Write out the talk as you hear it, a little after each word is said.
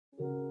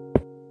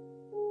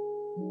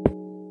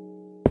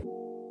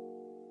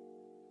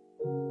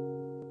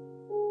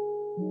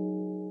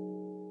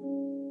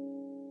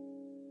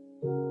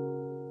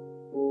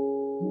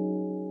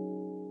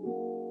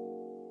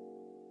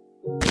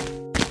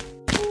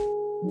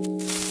Okay,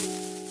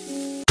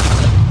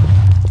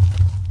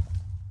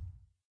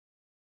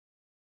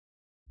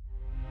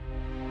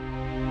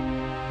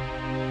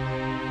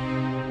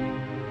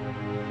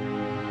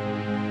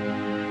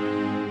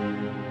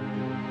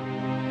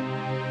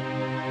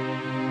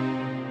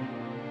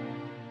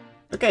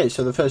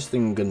 so the first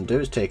thing we're going to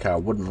do is take our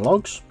wooden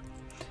logs,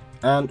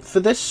 and for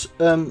this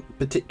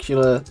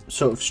particular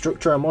sort of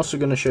structure I'm also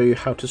going to show you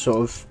how to sort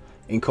of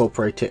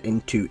incorporate it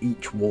into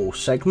each wall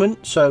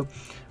segment. So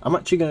I'm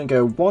actually going to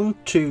go 1,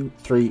 2,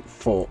 3,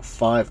 4,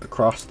 5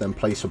 across, then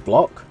place a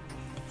block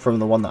from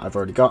the one that I've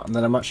already got, and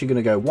then I'm actually going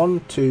to go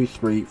 1, 2,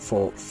 3,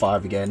 4,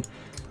 5 again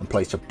and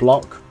place a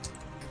block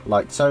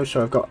like so.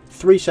 So I've got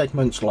 3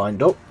 segments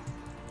lined up.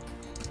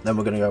 Then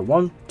we're going to go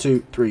 1,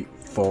 2, 3,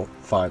 4,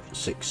 5,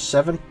 6,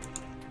 7.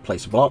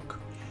 Place a block,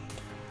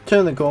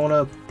 turn the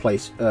corner,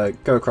 place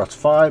go across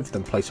 5,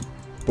 then place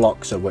a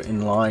block so we're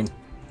in line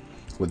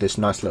with this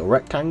nice little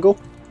rectangle.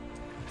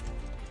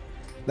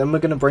 Then we're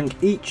going to bring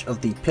each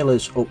of the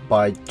pillars up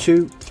by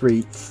 2,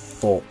 3,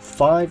 4,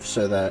 5,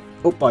 so they're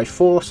up by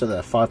 4, so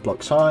they're 5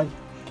 blocks high,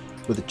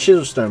 with a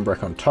chisel stone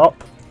brick on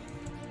top.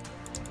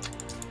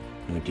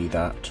 I'm going to do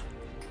that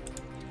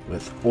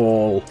with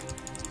all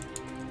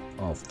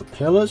of the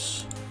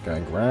pillars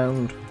going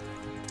round.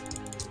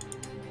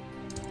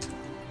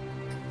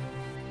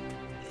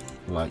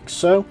 Like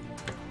so.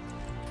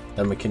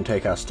 Then we can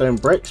take our stone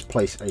bricks,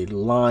 place a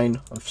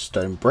line of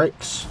stone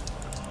bricks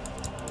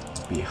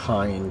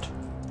behind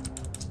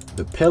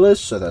the pillars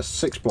so they're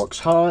 6 blocks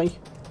high,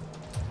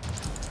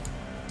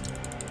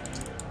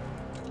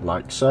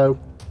 like so.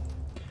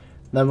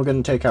 Then we're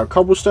going to take our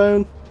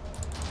cobblestone,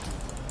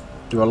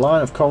 do a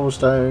line of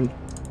cobblestone,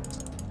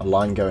 a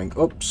line going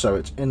up so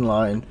it's in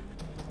line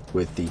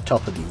with the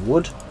top of the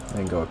wood,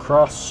 then go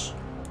across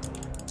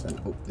and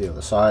up the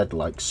other side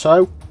like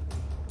so.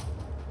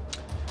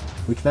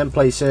 We can then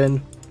place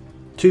in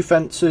 2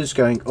 fences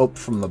going up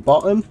from the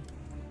bottom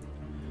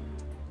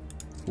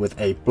with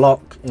a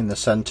block in the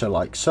centre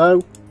like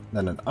so,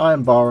 then an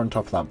iron bar on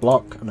top of that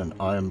block and an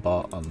iron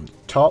bar on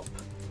top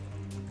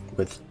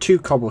with 2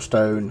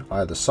 cobblestone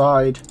either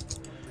side,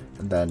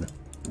 and then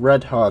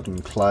red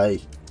hardened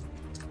clay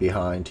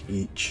behind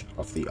each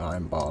of the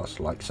iron bars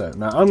like so.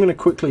 Now I'm going to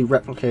quickly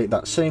replicate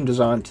that same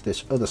design to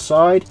this other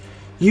side.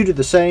 You do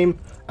the same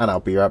and I'll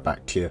be right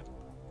back to you.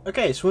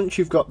 Okay, so once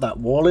you've got that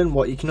wall in,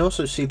 what you can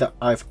also see that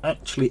I've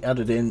actually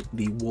added in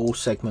the wall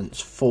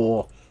segments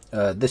for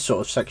this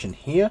sort of section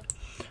here.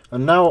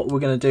 And now what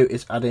we're going to do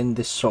is add in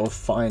this sort of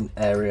fine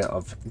area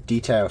of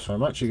detail. So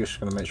I'm actually just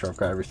going to make sure I've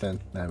got everything.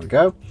 There we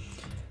go.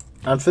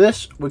 And for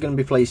this, we're going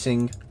to be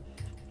placing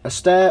a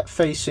stair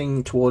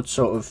facing towards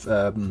sort of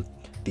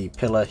the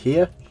pillar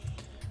here.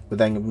 We're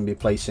then going to be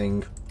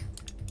placing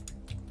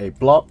a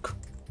block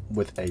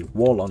with a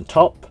wall on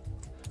top.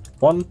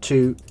 1,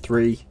 2,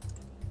 3.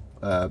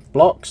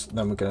 Blocks.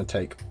 Then we're going to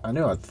take, I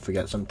knew I'd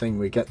forget something,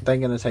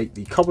 then going to take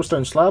the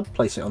cobblestone slab,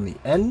 place it on the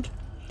end,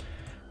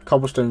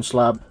 cobblestone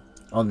slab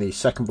on the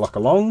second block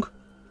along,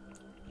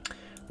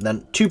 and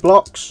then 2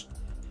 blocks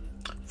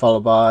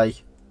followed by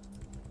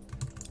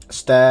a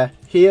stair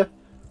here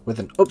with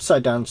an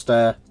upside down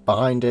stair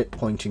behind it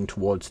pointing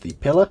towards the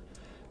pillar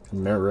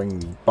and mirroring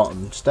the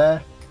bottom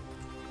stair,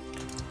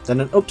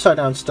 then an upside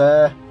down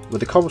stair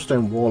with a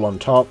cobblestone wall on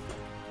top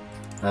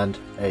and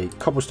a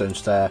cobblestone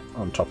stair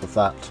on top of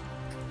that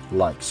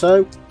like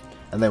so.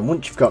 And then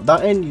once you've got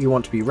that in, you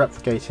want to be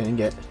replicating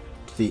it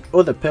to the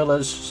other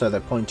pillars so they're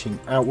pointing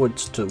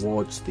outwards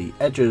towards the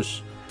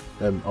edges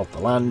of the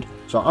land.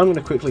 So I'm going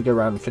to quickly go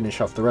around and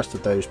finish off the rest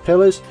of those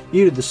pillars.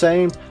 You do the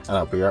same and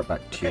I'll be right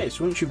back to you. Okay,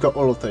 so once you've got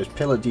all of those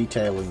pillar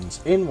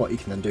detailings in, what you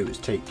can then do is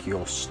take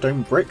your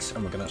stone bricks,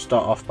 and we're going to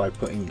start off by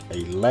putting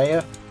a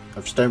layer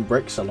of stone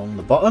bricks along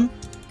the bottom,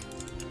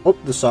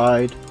 up the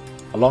side,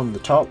 along the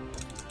top,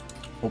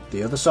 up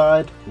the other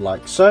side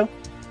like so.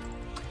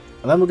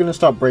 And then we're going to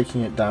start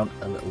breaking it down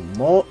a little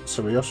more.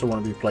 So we also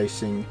want to be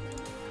placing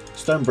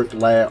stone brick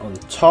layer on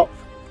top,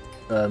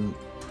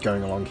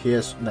 going along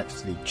here next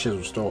to the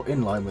chisel store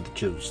in line with the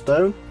chisel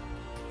stone.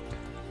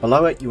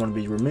 Below it you want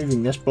to be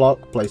removing this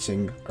block,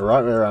 placing a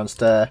right way around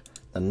stair,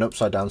 then an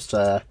upside down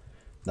stair,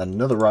 then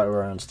another right way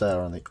around stair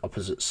on the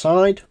opposite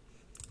side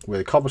with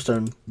a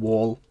cobblestone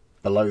wall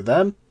below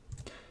them,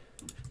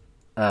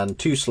 and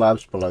 2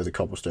 slabs below the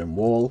cobblestone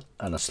wall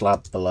and a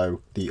slab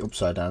below the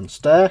upside down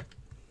stair.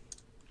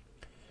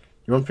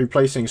 You want to be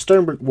placing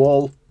stone brick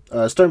on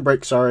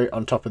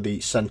top of the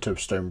centre of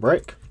stone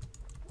brick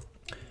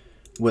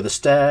with a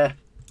stair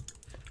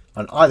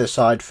on either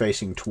side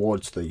facing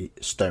towards the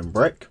stone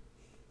brick.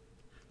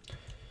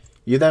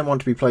 You then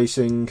want to be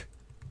placing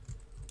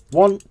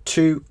 1,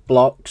 2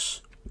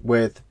 blocks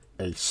with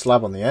a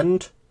slab on the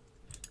end,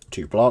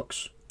 2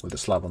 blocks with a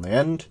slab on the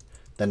end.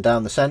 Then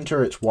down the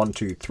centre it's 1,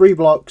 2, 3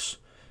 blocks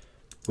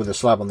with a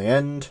slab on the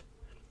end,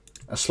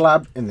 a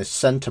slab in the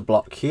centre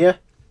block here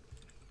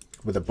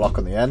with a block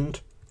on the end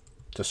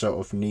to sort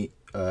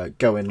of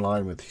go in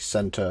line with the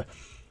centre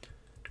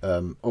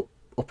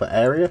upper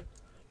area.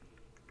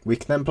 We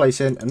can then place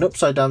in an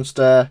upside down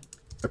stair,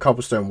 a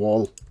cobblestone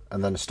wall,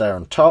 and then a stair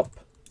on top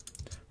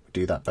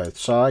do that both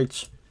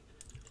sides,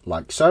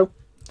 like so.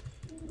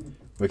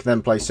 We can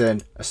then place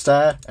in a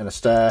stair and a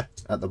stair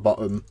at the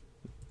bottom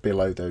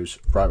below those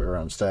right way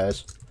around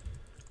stairs,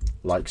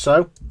 like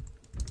so.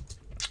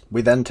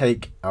 We then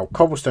take our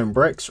cobblestone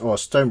bricks, or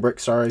stone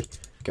bricks, sorry,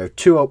 go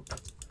 2 up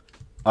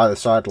either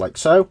side like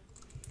so.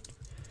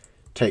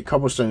 Take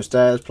cobblestone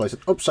stairs, place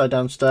an upside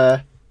down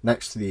stair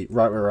next to the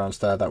right way around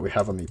stair that we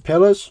have on the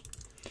pillars,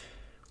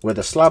 with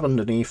a slab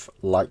underneath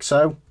like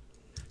so.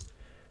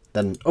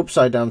 Then an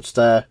upside down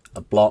stair,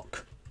 a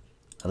block,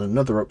 and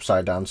another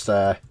upside down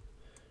stair,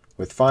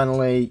 with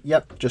finally,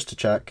 yep, just to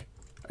check,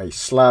 a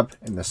slab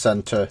in the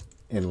centre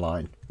in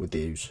line with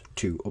these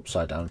 2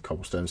 upside down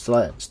cobblestone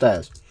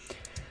stairs.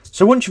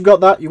 So once you've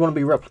got that, you want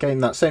to be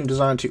replicating that same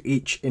design to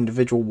each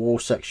individual wall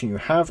section you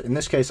have. In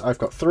this case, I've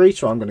got 3,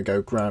 so I'm going to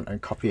go around and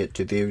copy it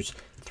to those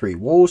 3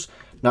 walls.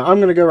 Now I'm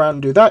going to go around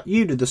and do that,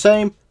 you do the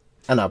same,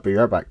 and I'll be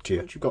right back to you.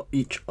 Once you've got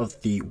each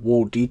of the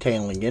wall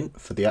detailing in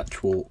for the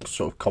actual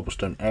sort of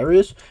cobblestone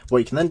areas, what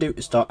you can then do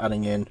is start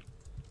adding in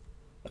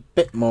a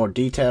bit more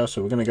detail.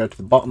 So we're going to go to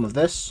the bottom of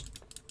this,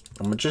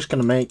 and we're just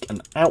going to make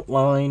an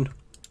outline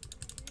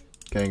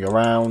going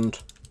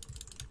around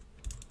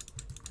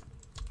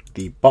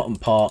the bottom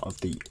part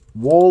of the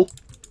wall,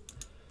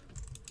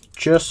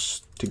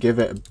 just to give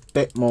it a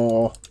bit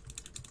more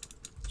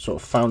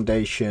sort of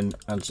foundation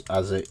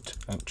as it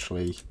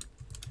actually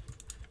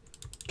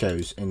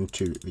goes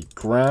into the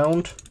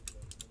ground.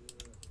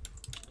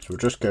 So we'll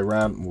just go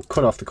around and we'll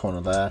cut off the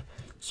corner there,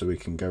 so we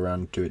can go around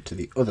and do it to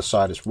the other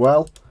side as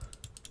well.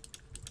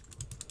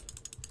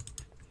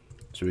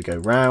 So we go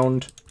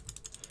round,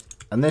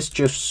 and this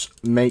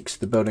just makes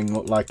the building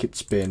look like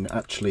it's been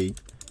actually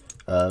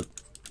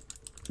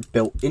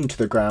built into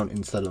the ground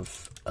instead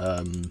of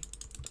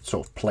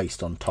sort of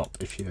placed on top,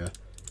 if you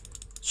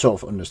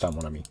sort of understand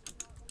what I mean.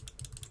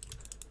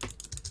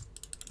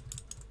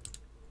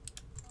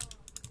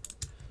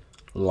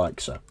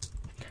 Like so.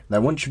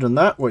 Then once you've done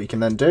that, what you can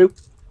then do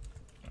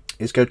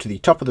is go to the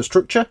top of the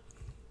structure.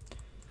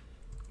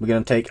 We're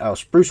going to take our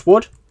spruce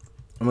wood,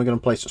 and we're going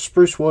to place a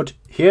spruce wood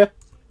here,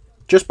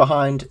 just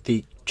behind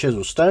the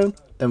chisel stone.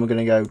 Then we're going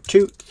to go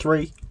 2,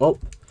 3 up.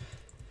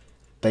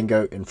 Then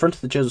go in front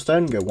of the chisel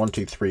stone, go 1,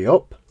 2, 3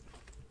 up.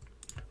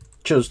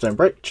 Chisel stone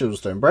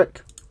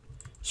brick,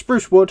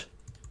 spruce wood.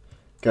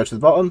 Go to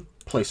the bottom,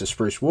 place a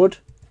spruce wood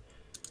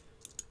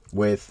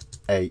with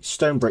a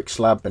stone brick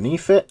slab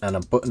beneath it and a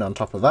button on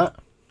top of that,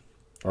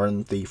 or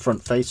in the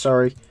front face,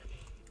 sorry,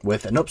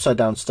 with an upside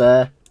down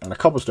stair and a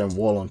cobblestone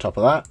wall on top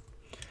of that.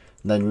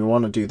 And then we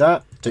want to do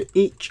that to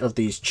each of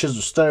these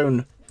chisel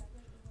stone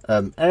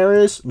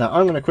areas. Now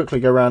I'm going to quickly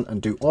go around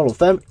and do all of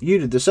them. You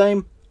do the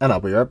same, and I'll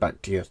be right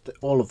back to you.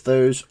 All of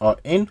those are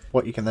in.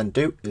 What you can then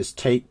do is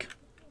take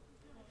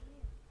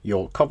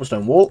your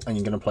cobblestone wall, and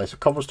you're going to place a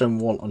cobblestone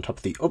wall on top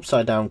of the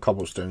upside down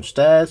cobblestone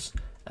stairs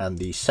and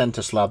the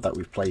center slab that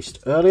we've placed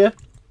earlier.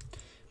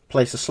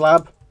 Place a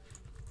slab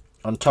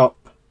on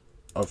top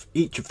of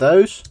each of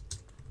those,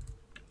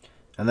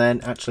 and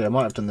then actually I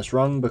might have done this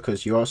wrong,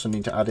 because you also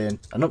need to add in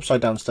an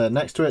upside down stair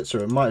next to it, so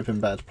it might have been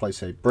better to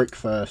place a brick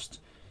first,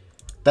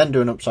 then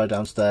do an upside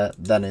down stair,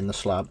 then in the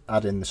slab,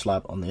 add in the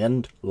slab on the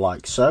end,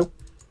 like so.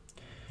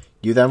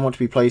 You then want to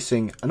be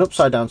placing an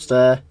upside down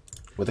stair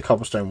with a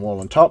cobblestone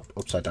wall on top,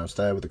 upside down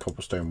stair with a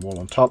cobblestone wall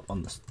on top,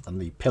 and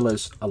the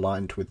pillars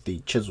aligned with the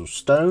chisel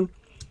stone.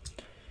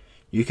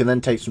 You can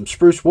then take some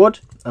spruce wood,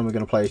 and we're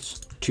going to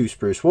place 2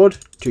 spruce wood,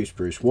 2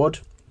 spruce wood.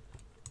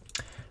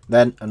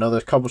 Then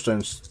another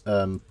cobblestone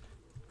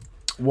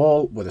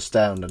wall with a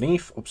stair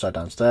underneath, upside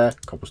down stair,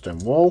 cobblestone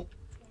wall.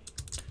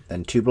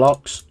 Then 2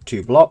 blocks,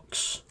 2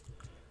 blocks.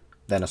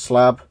 Then a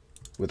slab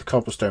with a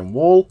cobblestone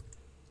wall.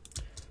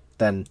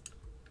 Then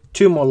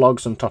 2 more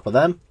logs on top of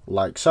them,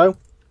 like so.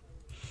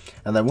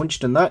 And then once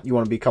you've done that, you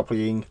want to be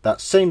copying that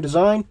same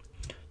design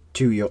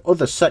to your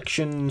other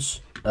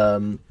sections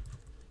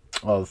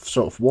of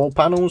sort of wall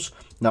panels.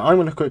 Now I'm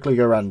going to quickly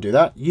go around and do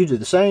that. You do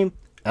the same,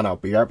 and I'll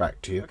be right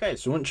back to you. Okay,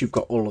 so once you've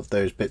got all of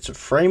those bits of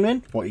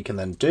framing, what you can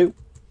then do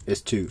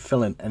is to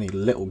fill in any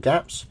little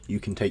gaps. You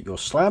can take your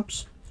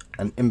slabs,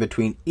 and in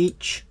between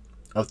each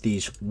of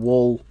these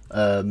wall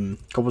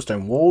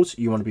cobblestone walls,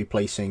 you want to be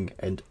placing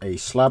a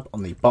slab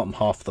on the bottom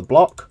half of the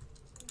block,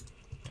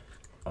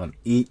 on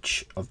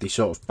each of the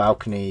sort of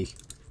balcony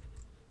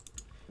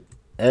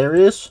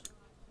areas,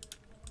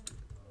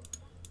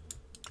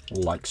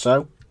 like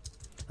so.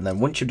 And then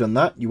once you've done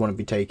that, you want to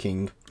be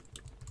taking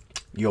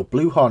your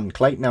blue hardened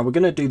clay. Now we're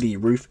going to do the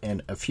roof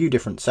in a few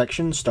different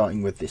sections,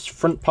 starting with this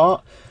front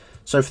part.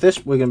 So for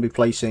this, we're going to be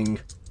placing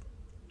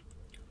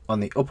on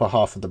the upper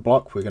half of the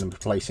block, we're going to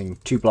be placing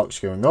 2 blocks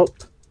going up,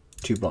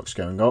 2 blocks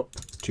going up,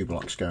 2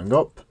 blocks going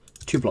up,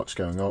 2 blocks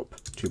going up,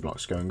 2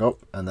 blocks going up,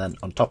 and then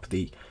on top of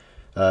the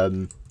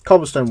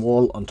cobblestone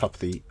wall, on top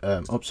of the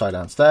upside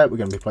down stair, we're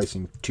going to be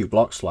placing 2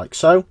 blocks like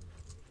so.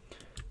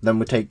 Then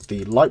we take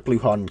the light blue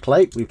hardened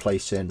clay, we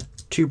place in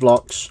 2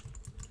 blocks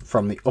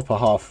from the upper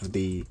half of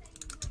the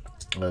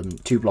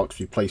 2 blocks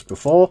we placed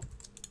before,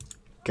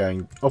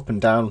 going up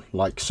and down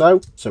like so.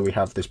 So we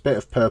have this bit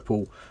of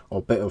purple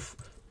or bit of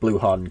blue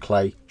hardened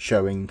clay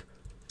showing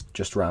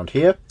just around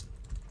here.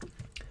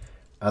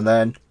 And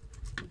then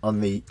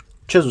on the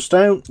chisel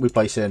stone we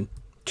place in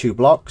 2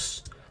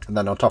 blocks, and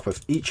then on top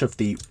of each of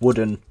the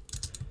wooden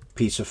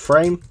piece of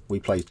frame we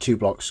place 2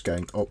 blocks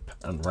going up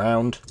and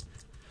round,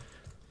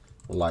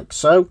 like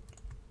so.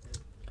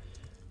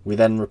 We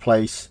then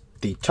replace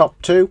the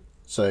top 2,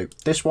 so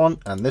this one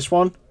and this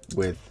one,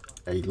 with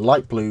a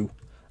light blue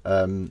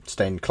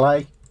stained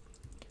clay.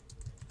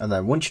 And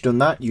then once you've done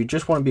that, you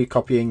just want to be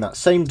copying that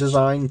same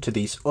design to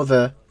these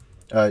other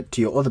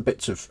to your other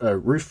bits of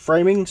roof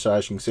framing. So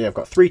as you can see, I've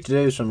got 3 to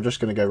do, so I'm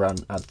just going to go around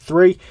and add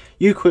 3.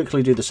 You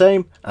quickly do the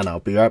same and I'll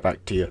be right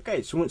back to you.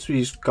 Okay, so once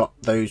we've got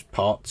those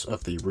parts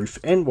of the roof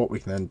in, what we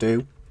can then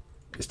do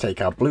is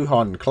take our blue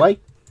hardened clay,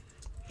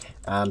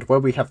 and where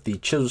we have the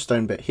chisel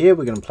stone bit here,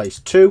 we're going to place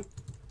 2,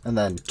 and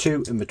then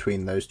 2 in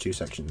between those 2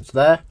 sections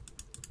there.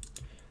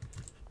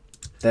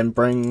 Then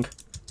bring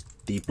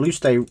the blue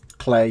stone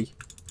clay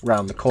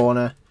round the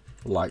corner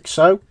like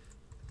so,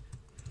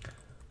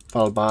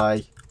 followed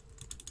by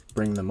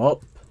bring them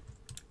up.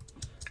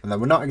 And then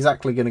we're not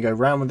exactly going to go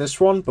round with this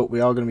one, but we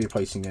are going to be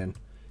placing in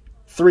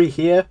 3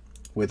 here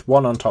with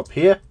 1 on top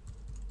here,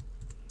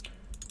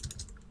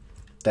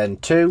 then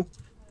 2,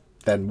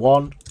 then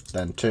 1,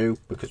 then 2,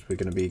 because we're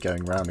going to be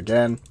going round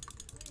again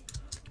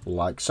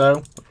like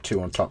so,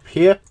 2 on top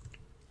here.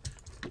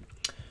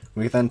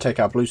 We then take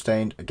our blue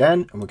stained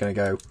again and we're going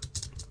to go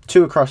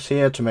 2 across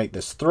here to make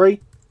this 3,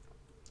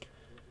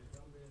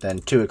 then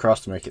 2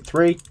 across to make it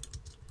 3,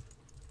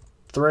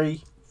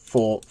 3,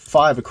 4,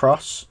 5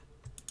 across,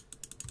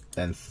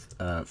 then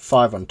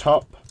 5 on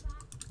top,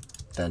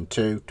 then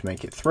 2 to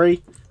make it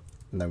 3,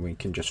 and then we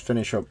can just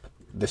finish up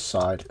this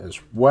side as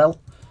well.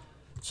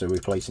 So we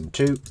place in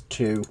 2,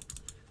 2,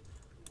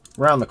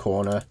 round the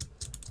corner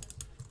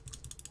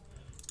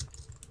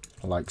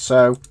like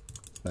so,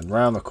 then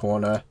round the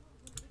corner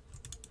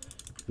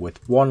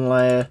with 1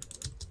 layer,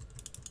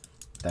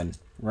 then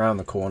round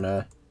the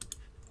corner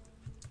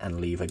and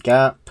leave a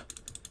gap,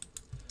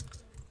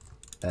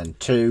 then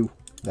 2,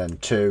 then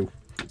 2,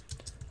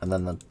 and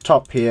then the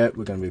top here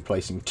we're going to be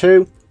placing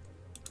 2,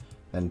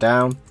 then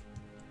down,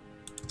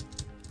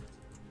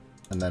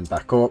 and then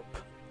back up,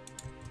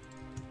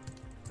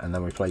 and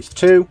then we place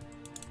 2,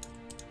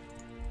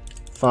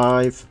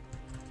 5,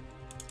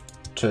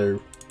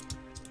 2,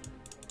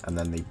 and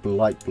then the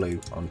light blue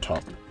on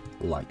top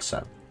like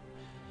so.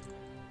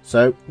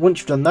 So once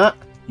you've done that,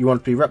 you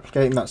want to be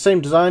replicating that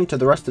same design to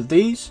the rest of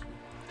these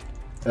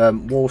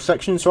wall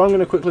sections. So I'm going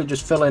to quickly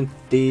just fill in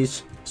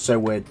these so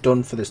we're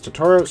done for this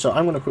tutorial. So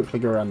I'm going to quickly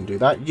go around and do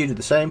that. You do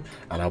the same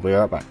and I'll be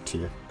right back to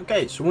you.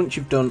 Okay, so once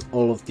you've done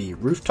all of the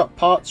rooftop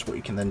parts, what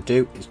you can then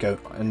do is go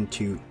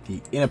into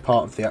the inner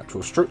part of the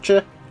actual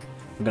structure.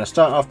 I'm going to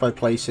start off by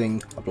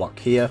placing a block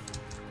here,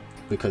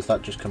 because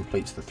that just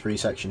completes the 3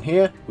 section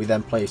here. We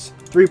then place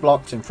 3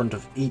 blocks in front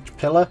of each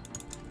pillar,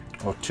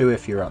 or 2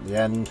 if you're at the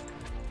end,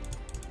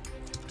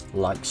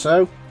 like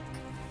so.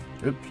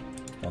 Oops,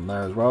 one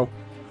there as well.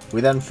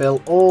 We then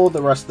fill all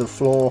the rest of the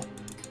floor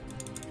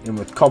in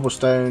with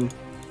cobblestone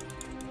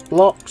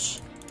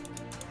blocks,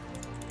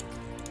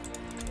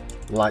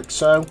 like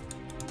so.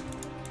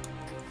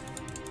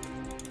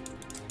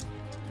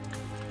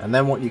 And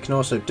then what you can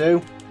also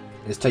do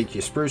is take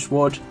your spruce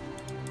wood,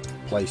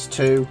 place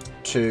 2,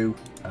 2,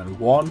 and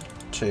 1,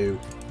 2,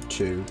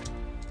 2,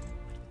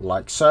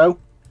 like so,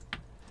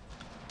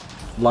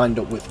 lined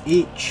up with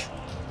each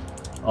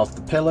of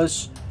the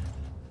pillars.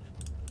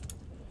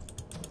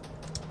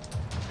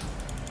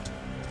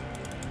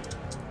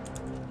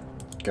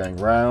 Going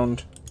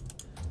round.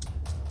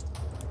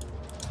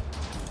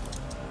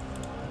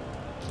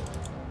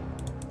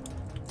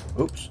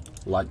 Oops,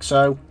 like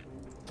so.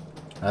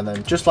 And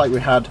then just like we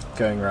had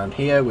going around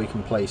here, we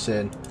can place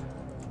in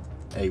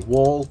a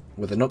wall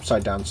with an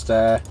upside down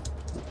stair,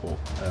 or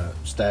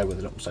stair with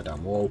an upside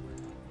down wall,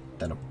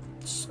 then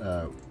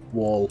a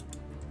wall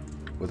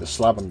with a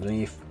slab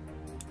underneath,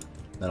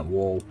 then a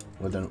wall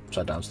with an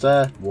upside down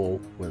stair,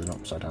 wall with an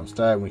upside down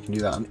stair, and we can do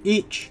that on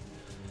each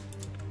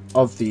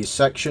of these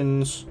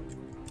sections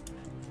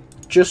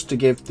just to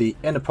give the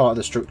inner part of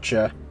the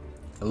structure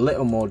a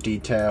little more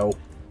detail,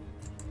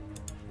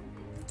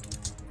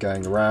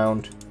 going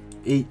around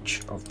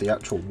each of the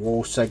actual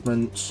wall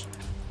segments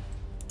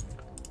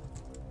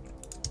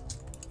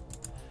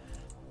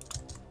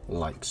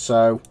like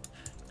so.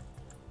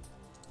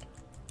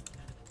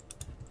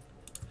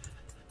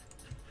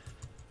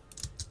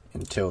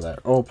 Until they're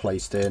all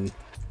placed in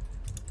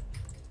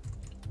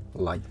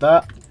like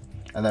that.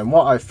 And then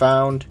what I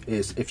found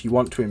is if you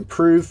want to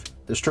improve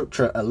the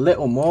structure a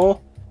little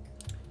more,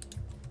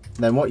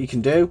 then what you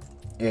can do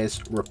is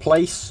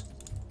replace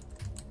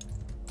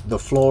the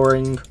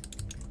flooring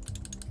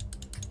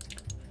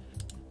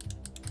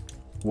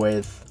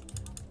with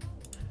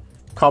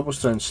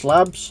cobblestone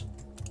slabs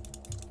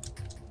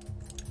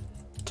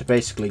to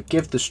basically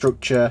give the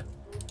structure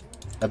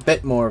a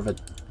bit more of a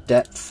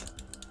depth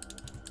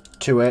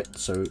to it,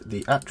 so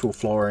the actual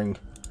flooring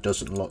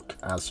doesn't look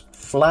as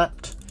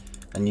flat.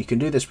 And you can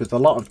do this with a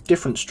lot of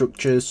different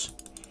structures,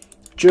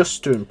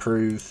 just to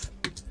improve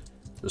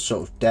the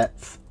sort of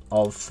depth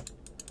of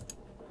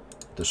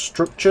the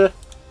structure.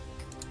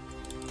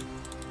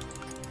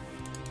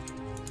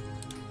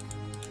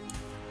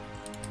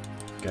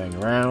 Going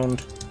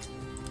around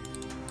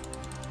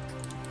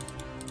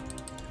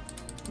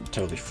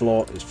until the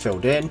floor is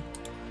filled in.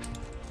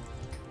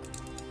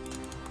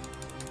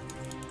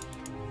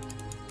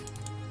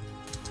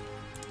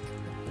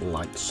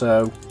 Like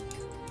so,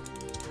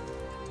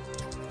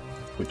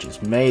 which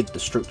has made the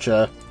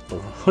structure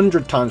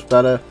 100 times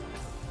better,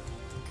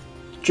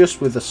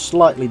 just with a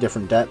slightly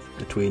different depth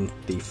between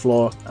the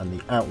floor and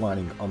the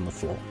outlining on the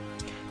floor.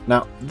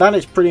 Now that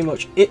is pretty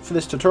much it for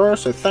this tutorial,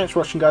 so thanks for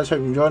watching guys, hope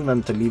you enjoyed.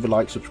 Remember to leave a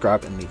like,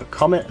 subscribe and leave a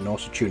comment, and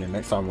also tune in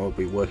next time. We'll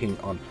be working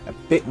on a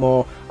bit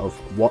more of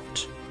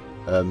what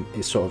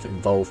is sort of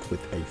involved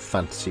with a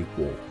fantasy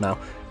wall. Now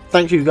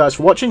thank you guys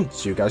for watching,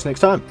 see you guys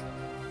next time,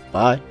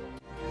 bye.